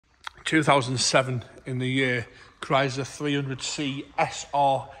2007 in the year Chrysler 300C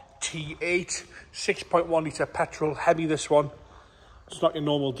SRT8, 6.1 litre petrol Hemi. This one, it's not your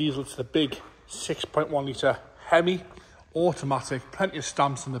normal diesel, it's the big 6.1 litre Hemi, automatic, plenty of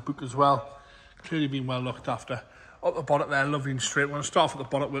stamps in the boot as well, clearly been well looked after. Up the bonnet there, lovely and straight. We're going to start off at the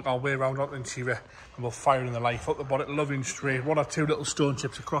bonnet, work our way around onto the interior, and we'll fire in the life. Up the bonnet, lovely and straight. One or two little stone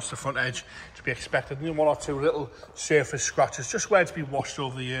chips across the front edge to be expected, and then one or two little surface scratches, just where it's been washed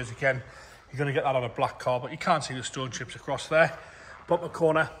over the years. Again, you're going to get that on a black car, but you can't see the stone chips across there. Bottom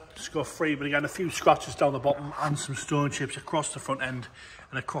corner, just go free, but again, a few scratches down the bottom and some stone chips across the front end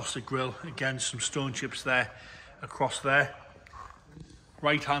and across the grille. Again, some stone chips there, across there.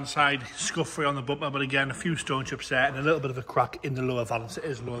 Right hand side, scuff free on the bumper, but again, a few stone chips there and a little bit of a crack in the lower valance. It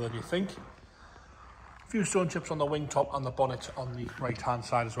is lower than you think. A few stone chips on the wing top and the bonnet on the right hand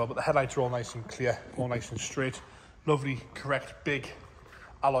side as well, but the headlights are all nice and clear, all nice and straight. Lovely, correct, big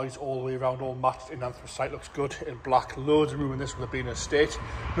alloys all the way around, all matched in anthracite. Looks good in black. Loads of room in this would have been a state.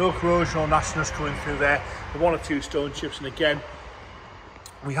 No corrosion or nastiness coming through there. The one or two stone chips, and again,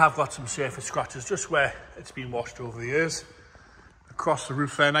 we have got some surface scratches just where it's been washed over the years. Across the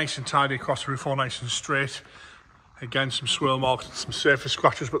roof there, nice and tidy across the roof, all nice and straight. Again, some swirl marks and some surface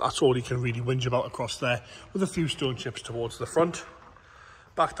scratches, but that's all you can really whinge about across there, with a few stone chips towards the front.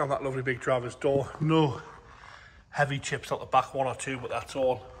 Back down that lovely big driver's door, no heavy chips out the back, one or two, but that's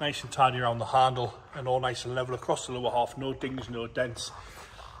all. Nice and tidy around the handle and all nice and level across the lower half. No dings, no dents,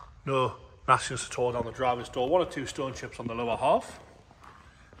 no nastiness at all down the driver's door. One or two stone chips on the lower half.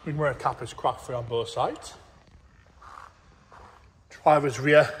 Wing mirror cap is crack free on both sides. Driver's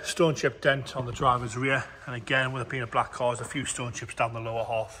rear, stone chip dent on the driver's rear, and again, with it being a black car, there's a few stone chips down the lower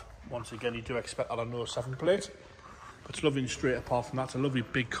half. Once again, you do expect that on no 7 plate, but it's lovely and straight. Apart from that, it's a lovely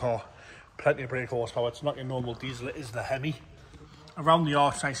big car, plenty of brake horsepower. It's not your normal diesel, it is the Hemi. Around the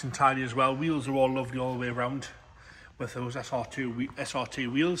arch, nice and tidy as well. Wheels are all lovely all the way around with those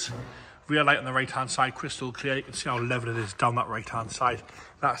SRT wheels. Rear light on the right hand side, crystal clear. You can see how level it is down that right hand side.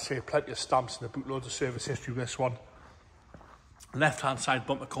 That's plenty of stamps in the boot, loads of service history with this one. Left hand side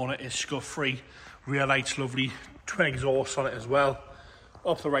bumper corner is scuff free. Rear lights lovely, twin exhausts on it as well.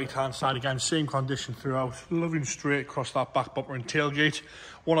 Up the right hand side again, same condition throughout. Lovely and straight across that back bumper and tailgate.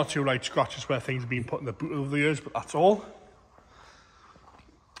 One or two light scratches where things have been put in the boot over the years, but that's all.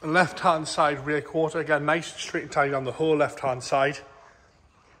 Left hand side rear quarter, again nice and straight and tidy down the whole left hand side.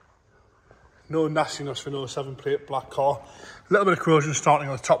 No nastiness for no 7 plate black car. A little bit of corrosion starting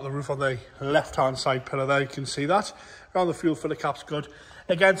on the top of the roof on the left hand side pillar there, you can see that. Around the fuel filler cap's good.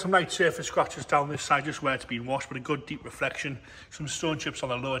 Again, some light surface scratches down this side just where it's been washed, but a good deep reflection. Some stone chips on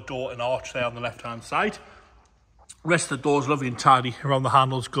the lower door and arch there on the left hand side. Rest of the door's lovely and tidy. Around the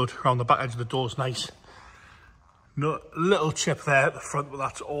handle's good. Around the back edge of the door's nice. No little chip there at the front, but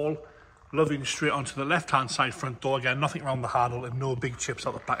that's all. Lovely and straight onto the left hand side front door. Again, nothing around the handle and no big chips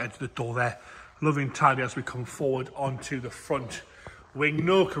out the back edge of the door there. Lovely and tidy as we come forward onto the front wing.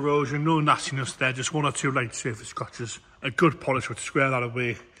 No corrosion, no nastiness there, just one or two light surface scratches. A good polish would square that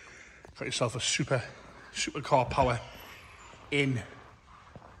away. Got yourself a super car power in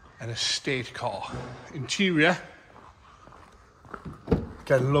an estate car. Interior,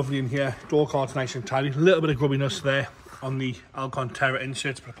 again lovely in here. Door card's nice and tidy. A little bit of grubbiness there on the Alcantara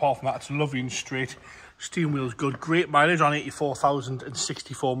inserts, but apart from that, it's lovely and straight. Steering wheel's good. Great mileage on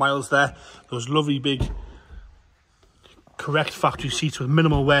 84,064 miles there. Those lovely big correct factory seats with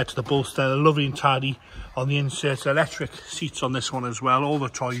minimal wear to the bolster. They're lovely and tidy on the inserts. Electric seats on this one as well. All the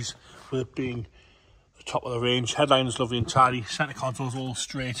toys with it being the top of the range. Headline is lovely and tidy. Centre console's all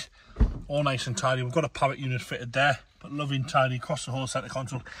straight. All nice and tidy. We've got a power unit fitted there, but lovely and tidy across the whole centre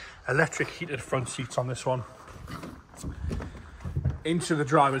console. Electric heated front seats on this one. Into the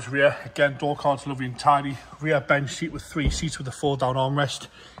driver's rear, again door card's lovely and tidy. Rear bench seat with 3 seats with a fold down armrest.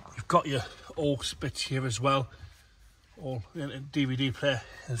 You've got your aux bits here as well. All DVD player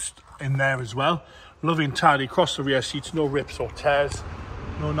is in there as well. Lovely and tidy across the rear seats, no rips or tears,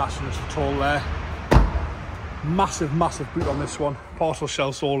 no nastiness at all there. Massive boot on this one. Parcel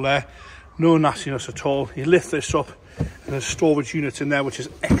shelves all there, no nastiness at all. You lift this up and there's storage units in there, which is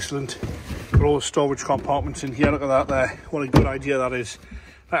excellent. Got all the storage compartments in here. Look at that there. What a good idea that is.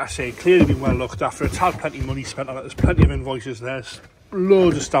 Like I say, clearly been well looked after. It's had plenty of money spent on it. There's plenty of invoices there. There's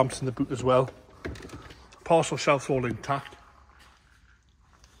loads of stamps in the boot as well. Parcel shelves all intact.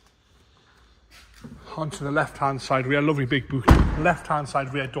 Onto the left hand side rear, lovely big boot. Left hand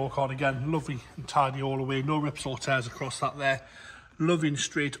side rear door card again, lovely and tidy all the way. No rips or tears across that there. Lovely and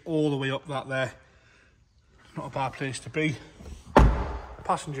straight all the way up that there. Not a bad place to be.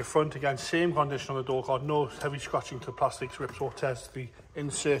 passenger front, again, same condition on the door card, no heavy scratching to plastic rips or tears to the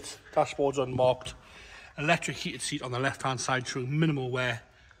insert. Dashboard's unmarked. Electric heated seat on the left hand side, showing minimal wear.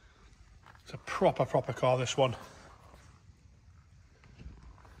 It's a proper car, this one.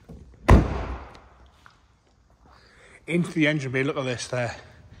 Into the engine bay, look at this there.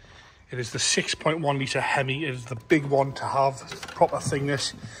 It is the 6.1 litre Hemi. It is the big one to have. It's the proper thing,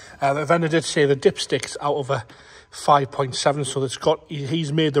 this. The vendor did say the dipstick's out of a 5.7, so it's got,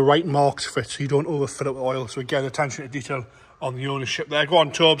 he's made the right marks for it, so you don't overfill it with oil. So again, attention to detail on the ownership there. Go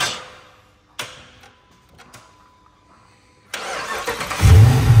on, Tubbs.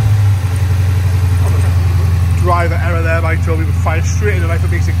 Driver error there by Toby, but fire straight in the knife.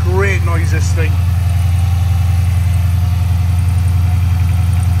 It makes a great noise, this thing.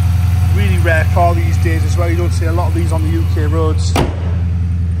 Really rare car these days as well. You don't see a lot of these on the UK roads.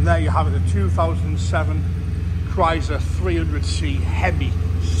 And there you have it, the 2007 Chrysler 300C Hemi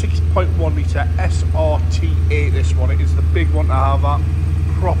 6.1 litre SRT8. This one, it is the big one to have. That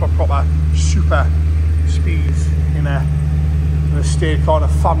proper super speeds in a estate car, a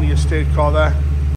family estate car there.